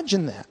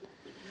imagine that.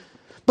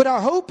 But our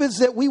hope is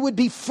that we would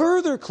be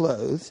further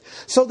clothed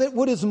so that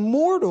what is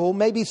mortal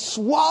may be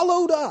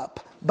swallowed up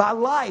by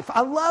life.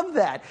 I love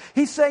that.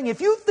 He's saying if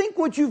you think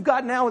what you've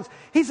got now is,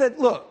 he said,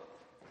 look,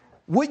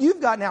 What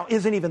you've got now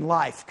isn't even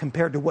life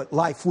compared to what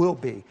life will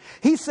be.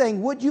 He's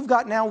saying what you've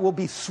got now will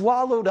be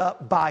swallowed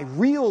up by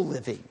real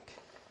living.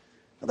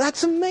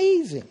 That's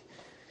amazing.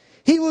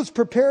 He who has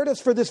prepared us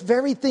for this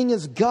very thing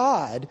is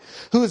God,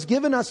 who has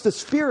given us the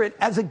Spirit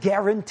as a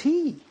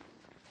guarantee.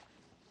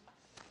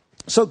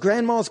 So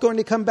Grandma's going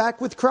to come back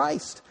with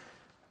Christ.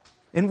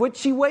 And what's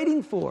she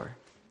waiting for?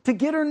 To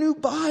get her new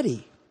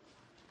body.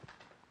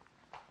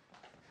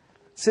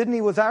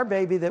 Sydney was our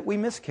baby that we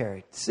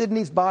miscarried.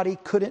 Sydney's body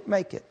couldn't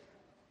make it.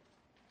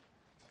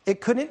 It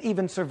couldn't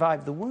even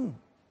survive the womb.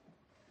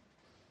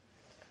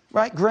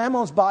 Right?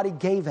 Grandma's body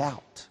gave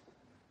out.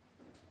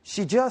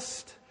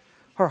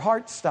 Her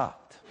heart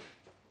stopped.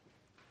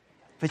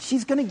 But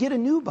she's going to get a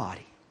new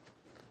body.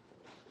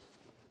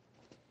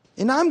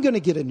 And I'm going to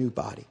get a new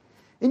body.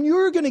 And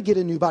you're going to get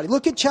a new body.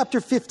 Look at chapter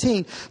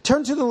 15.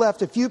 Turn to the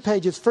left a few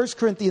pages. 1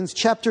 Corinthians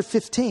chapter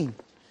 15.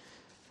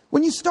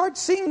 When you start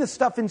seeing this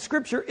stuff in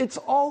Scripture, it's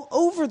all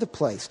over the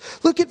place.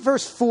 Look at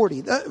verse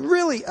 40.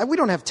 Really, we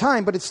don't have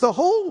time, but it's the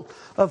whole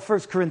of 1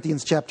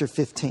 Corinthians chapter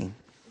 15.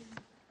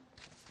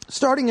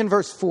 Starting in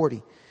verse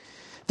 40.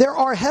 There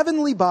are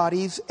heavenly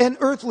bodies and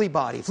earthly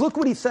bodies. Look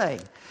what he's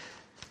saying.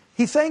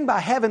 He's saying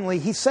by heavenly,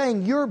 he's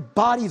saying your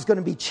body's going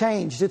to be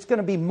changed. It's going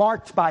to be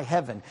marked by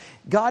heaven.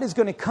 God is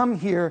going to come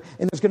here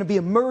and there's going to be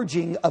a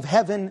merging of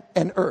heaven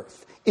and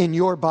earth in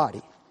your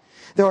body.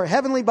 There are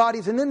heavenly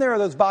bodies, and then there are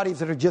those bodies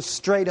that are just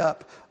straight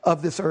up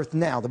of this earth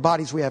now, the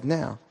bodies we have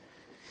now.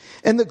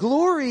 And the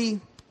glory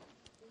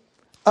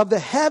of the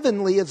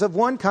heavenly is of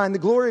one kind, the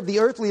glory of the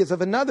earthly is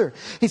of another.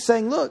 He's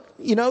saying, look,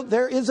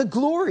 there is a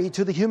glory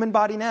to the human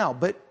body now,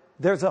 but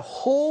there's a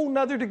whole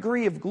nother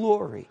degree of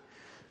glory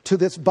to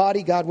this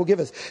body God will give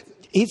us.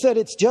 He said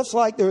it's just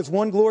like there's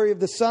one glory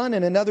of the sun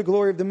and another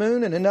glory of the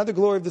moon and another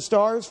glory of the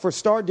stars, for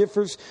star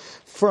differs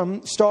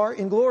from star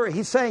in glory.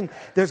 He's saying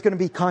there's going to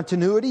be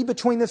continuity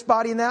between this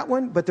body and that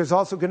one, but there's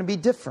also going to be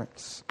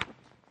difference.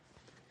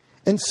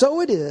 And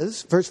so it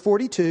is, verse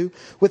 42,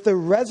 with the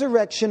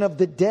resurrection of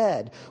the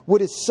dead.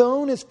 What is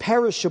sown is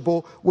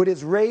perishable, what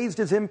is raised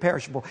is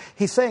imperishable.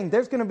 He's saying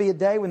there's going to be a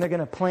day when they're going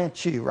to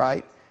plant you,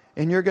 right?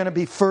 And you're going to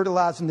be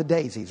fertilizing the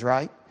daisies,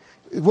 right?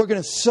 We're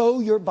going to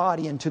sow your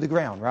body into the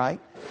ground, right?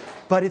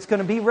 But it's going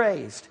to be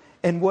raised.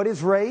 And what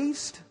is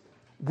raised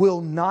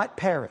will not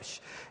perish.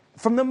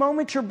 From the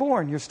moment you're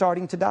born, you're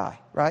starting to die,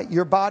 right?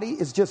 Your body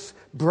is just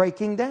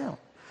breaking down.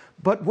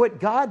 But what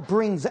God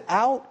brings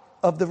out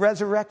of the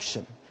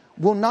resurrection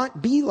will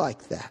not be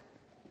like that.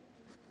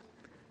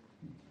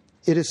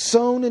 It is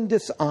sown in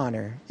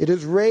dishonor. It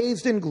is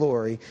raised in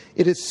glory.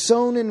 It is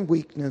sown in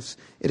weakness.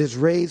 It is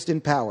raised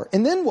in power.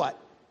 And then what?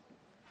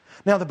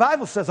 Now, the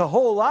Bible says a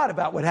whole lot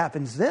about what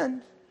happens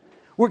then.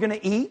 We're going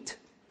to eat.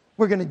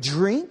 We're going to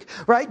drink,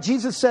 right?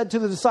 Jesus said to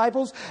the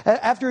disciples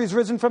after he's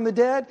risen from the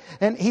dead,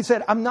 and he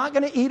said, I'm not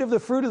going to eat of the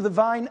fruit of the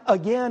vine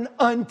again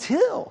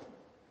until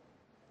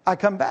I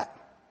come back.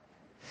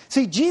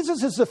 See,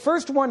 Jesus is the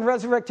first one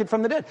resurrected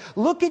from the dead.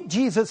 Look at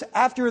Jesus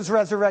after his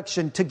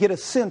resurrection to get a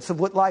sense of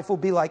what life will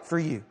be like for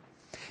you.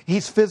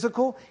 He's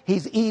physical,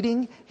 he's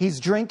eating, he's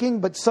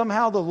drinking, but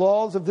somehow the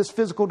laws of this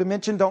physical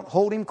dimension don't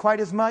hold him quite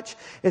as much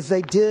as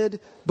they did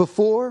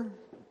before.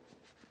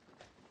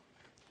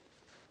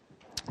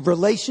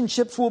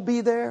 Relationships will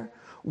be there.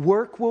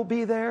 Work will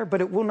be there,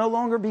 but it will no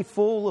longer be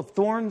full of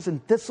thorns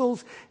and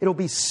thistles. It'll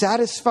be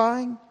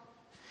satisfying.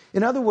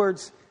 In other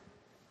words,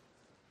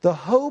 the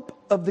hope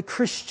of the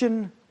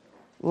Christian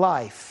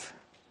life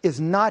is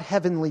not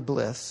heavenly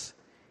bliss.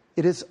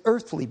 It is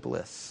earthly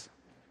bliss.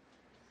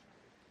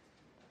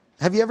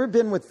 Have you ever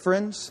been with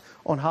friends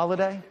on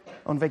holiday,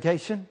 on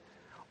vacation,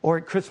 or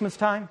at Christmas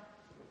time?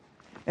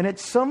 And at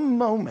some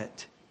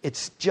moment,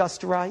 it's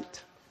just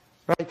right.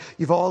 Right?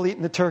 You've all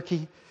eaten the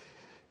turkey.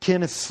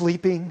 Ken is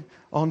sleeping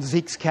on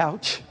Zeke's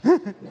couch.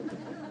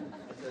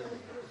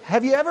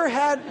 Have you ever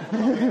had...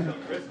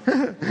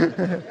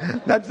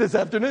 That's this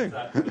afternoon.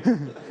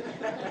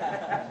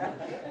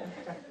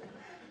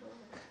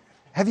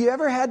 Have you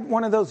ever had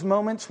one of those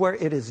moments where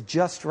it is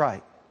just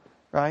right?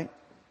 Right?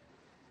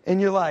 And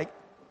you're like,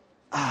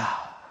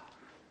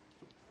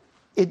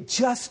 it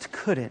just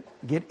couldn't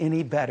get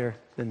any better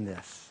than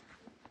this.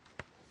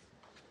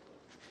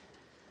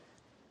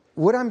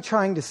 What I'm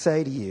trying to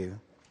say to you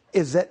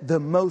is that the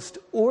most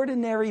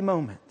ordinary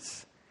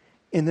moments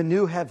in the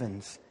new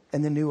heavens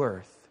and the new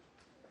earth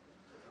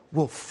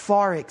will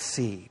far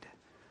exceed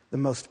the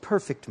most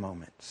perfect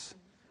moments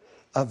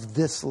of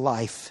this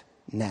life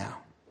now.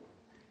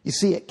 You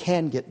see, it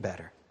can get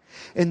better.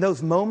 In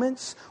those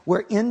moments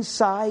where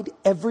inside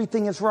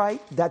everything is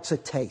right, that's a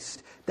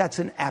taste. That's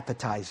an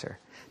appetizer.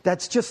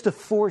 That's just a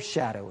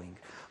foreshadowing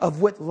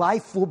of what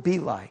life will be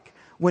like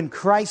when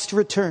Christ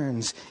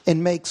returns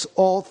and makes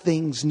all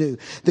things new.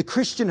 The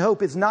Christian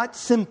hope is not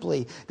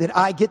simply that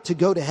I get to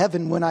go to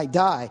heaven when I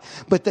die,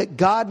 but that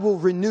God will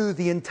renew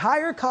the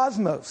entire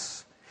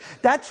cosmos.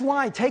 That's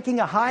why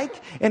taking a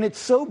hike, and it's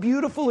so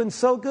beautiful and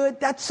so good,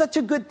 that's such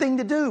a good thing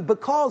to do.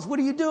 Because what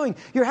are you doing?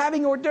 You're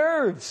having hors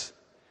d'oeuvres.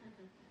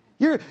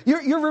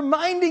 You're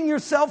reminding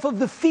yourself of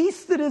the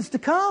feast that is to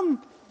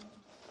come.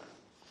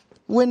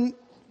 When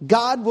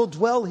God will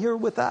dwell here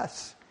with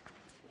us.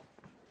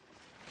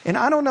 And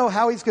I don't know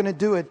how he's going to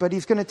do it, but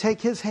he's going to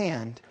take his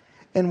hand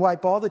and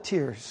wipe all the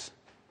tears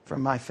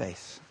from my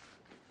face.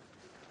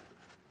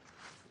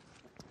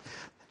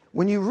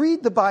 When you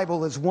read the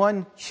Bible as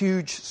one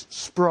huge,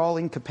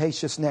 sprawling,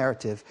 capacious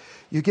narrative,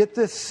 you get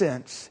this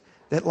sense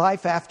that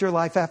life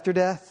after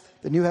death,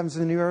 the new heavens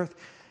and the new earth,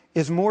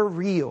 is more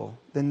real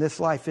than this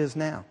life is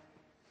now.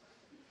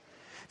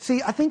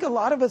 See, I think a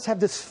lot of us have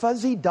this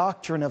fuzzy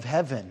doctrine of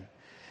heaven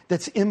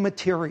that's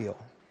immaterial,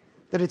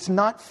 that it's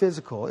not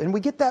physical. And we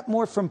get that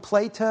more from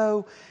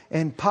Plato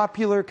and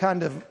popular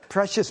kind of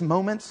precious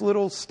moments,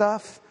 little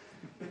stuff.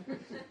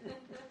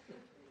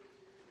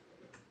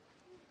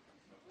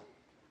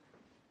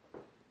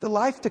 The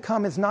life to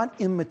come is not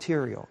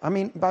immaterial. I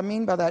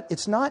mean by that,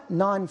 it's not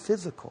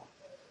non-physical.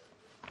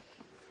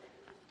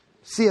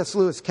 C.S.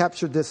 Lewis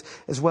captured this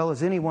as well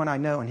as anyone I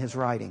know in his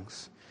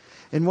writings.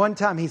 And one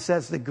time he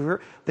says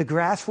the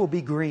grass will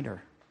be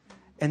greener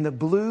and the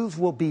blues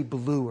will be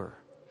bluer.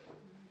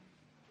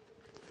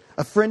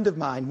 A friend of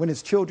mine, when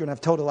his children, I've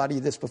told a lot of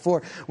you this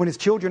before, when his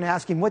children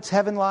ask him, what's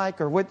heaven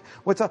like? Or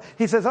what's up?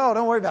 He says, oh,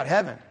 don't worry about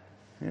heaven.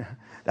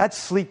 That's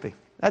sleeping.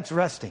 That's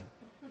resting.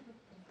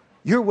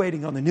 You're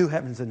waiting on the new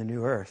heavens and the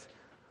new earth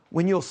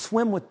when you'll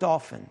swim with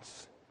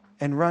dolphins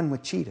and run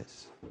with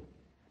cheetahs.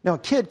 Now, a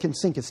kid can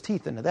sink his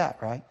teeth into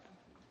that, right?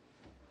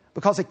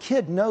 Because a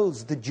kid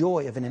knows the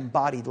joy of an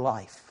embodied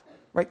life,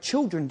 right?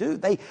 Children do.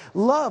 They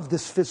love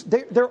this.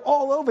 They're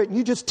all over it. And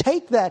you just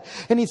take that.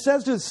 And he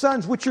says to his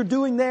sons, what you're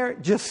doing there,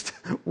 just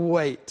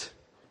wait.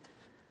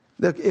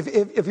 Look,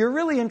 if you're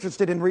really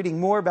interested in reading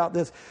more about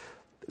this,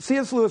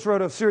 C.S. Lewis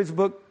wrote a series of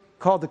books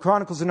called The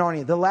Chronicles of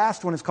Narnia. The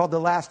last one is called The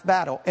Last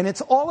Battle. And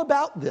it's all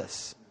about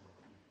this.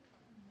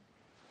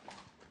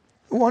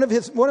 One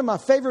of my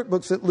favorite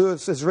books that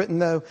Lewis has written,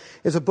 though,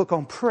 is a book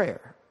on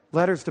prayer.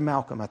 Letters to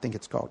Malcolm, I think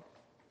it's called.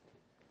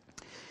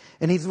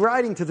 And he's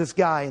writing to this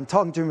guy and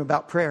talking to him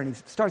about prayer. And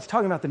he starts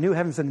talking about the new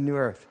heavens and the new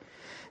earth.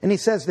 And he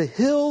says, the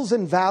hills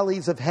and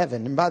valleys of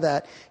heaven, and by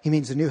that he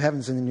means the new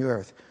heavens and the new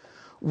earth,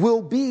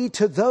 will be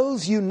to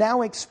those you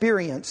now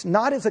experience,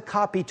 not as a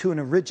copy to an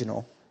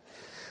original,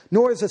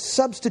 nor as a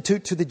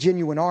substitute to the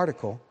genuine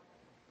article,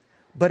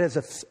 but as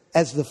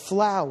the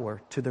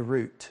flower to the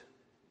root.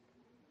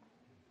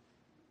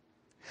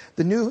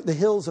 The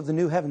hills of the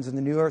new heavens and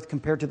the new earth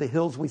compared to the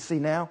hills we see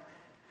now,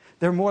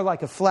 they're more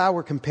like a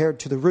flower compared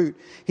to the root.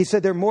 He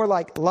said they're more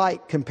like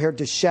light compared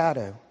to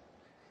shadow.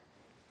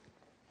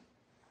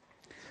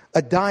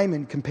 A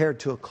diamond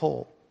compared to a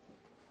coal.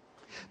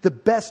 The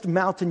best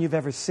mountain you've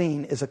ever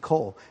seen is a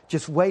coal.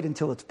 Just wait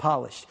until it's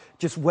polished.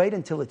 Just wait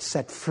until it's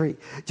set free.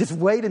 Just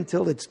wait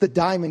until it's the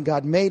diamond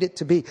God made it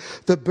to be.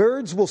 The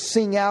birds will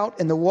sing out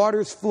and the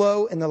waters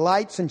flow and the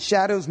lights and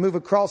shadows move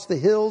across the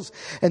hills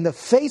and the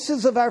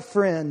faces of our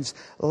friends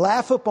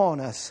laugh upon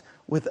us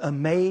with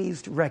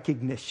amazed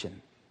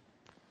recognition.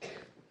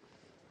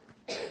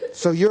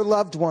 So your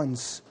loved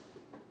ones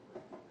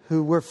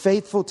who were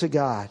faithful to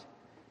God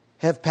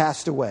have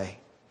passed away.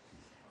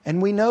 And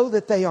we know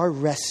that they are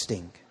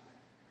resting.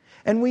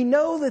 And we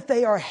know that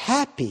they are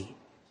happy.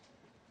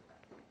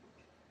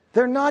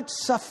 They're not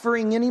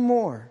suffering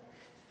anymore.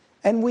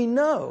 And we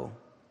know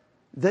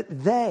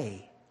that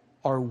they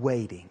are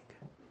waiting.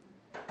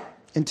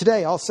 And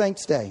today, All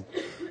Saints' Day,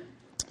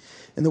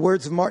 in the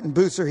words of Martin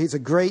Bucer, he's a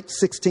great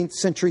 16th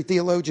century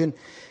theologian,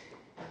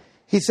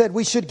 he said,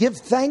 we should give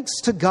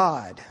thanks to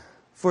God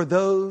for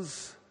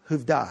those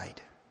who've died.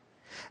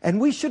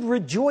 And we should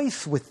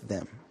rejoice with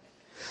them,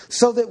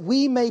 so that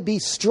we may be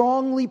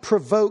strongly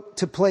provoked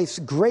to place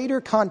greater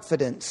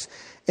confidence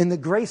in the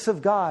grace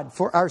of God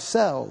for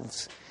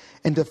ourselves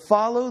and to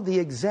follow the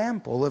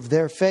example of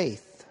their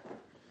faith.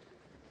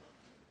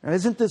 Now,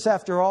 isn't this,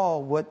 after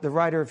all, what the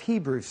writer of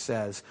Hebrews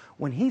says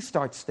when he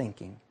starts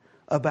thinking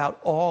about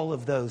all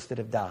of those that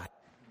have died?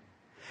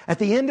 At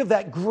the end of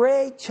that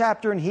great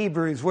chapter in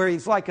Hebrews where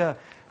he's like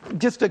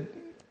just a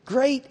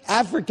great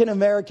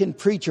African-American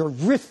preacher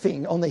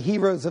riffing on the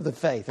heroes of the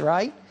faith,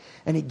 right?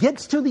 And he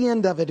gets to the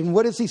end of it, and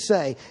what does he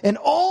say? And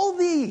all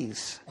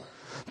these,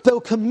 though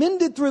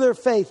commended through their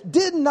faith,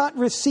 did not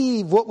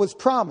receive what was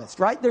promised,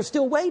 right? They're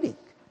still waiting.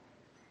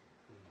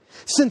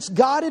 Since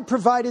God had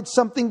provided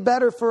something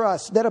better for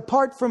us, that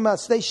apart from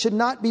us, they should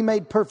not be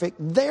made perfect.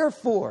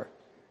 Therefore,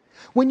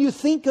 when you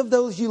think of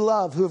those you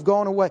love who have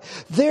gone away,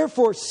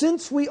 therefore,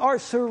 since we are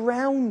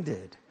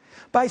surrounded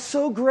by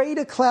so great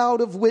a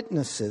cloud of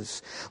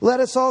witnesses, let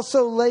us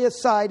also lay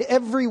aside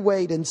every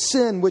weight and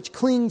sin which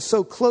clings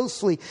so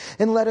closely,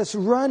 and let us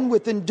run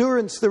with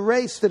endurance the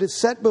race that is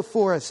set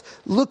before us,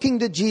 looking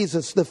to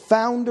Jesus, the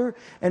founder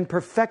and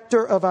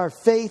perfecter of our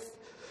faith,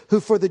 who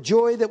for the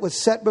joy that was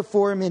set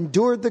before him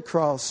endured the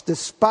cross,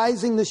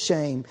 despising the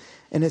shame,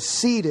 and is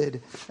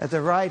seated at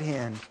the right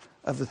hand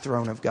of the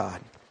throne of God.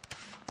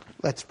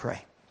 Let's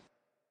pray.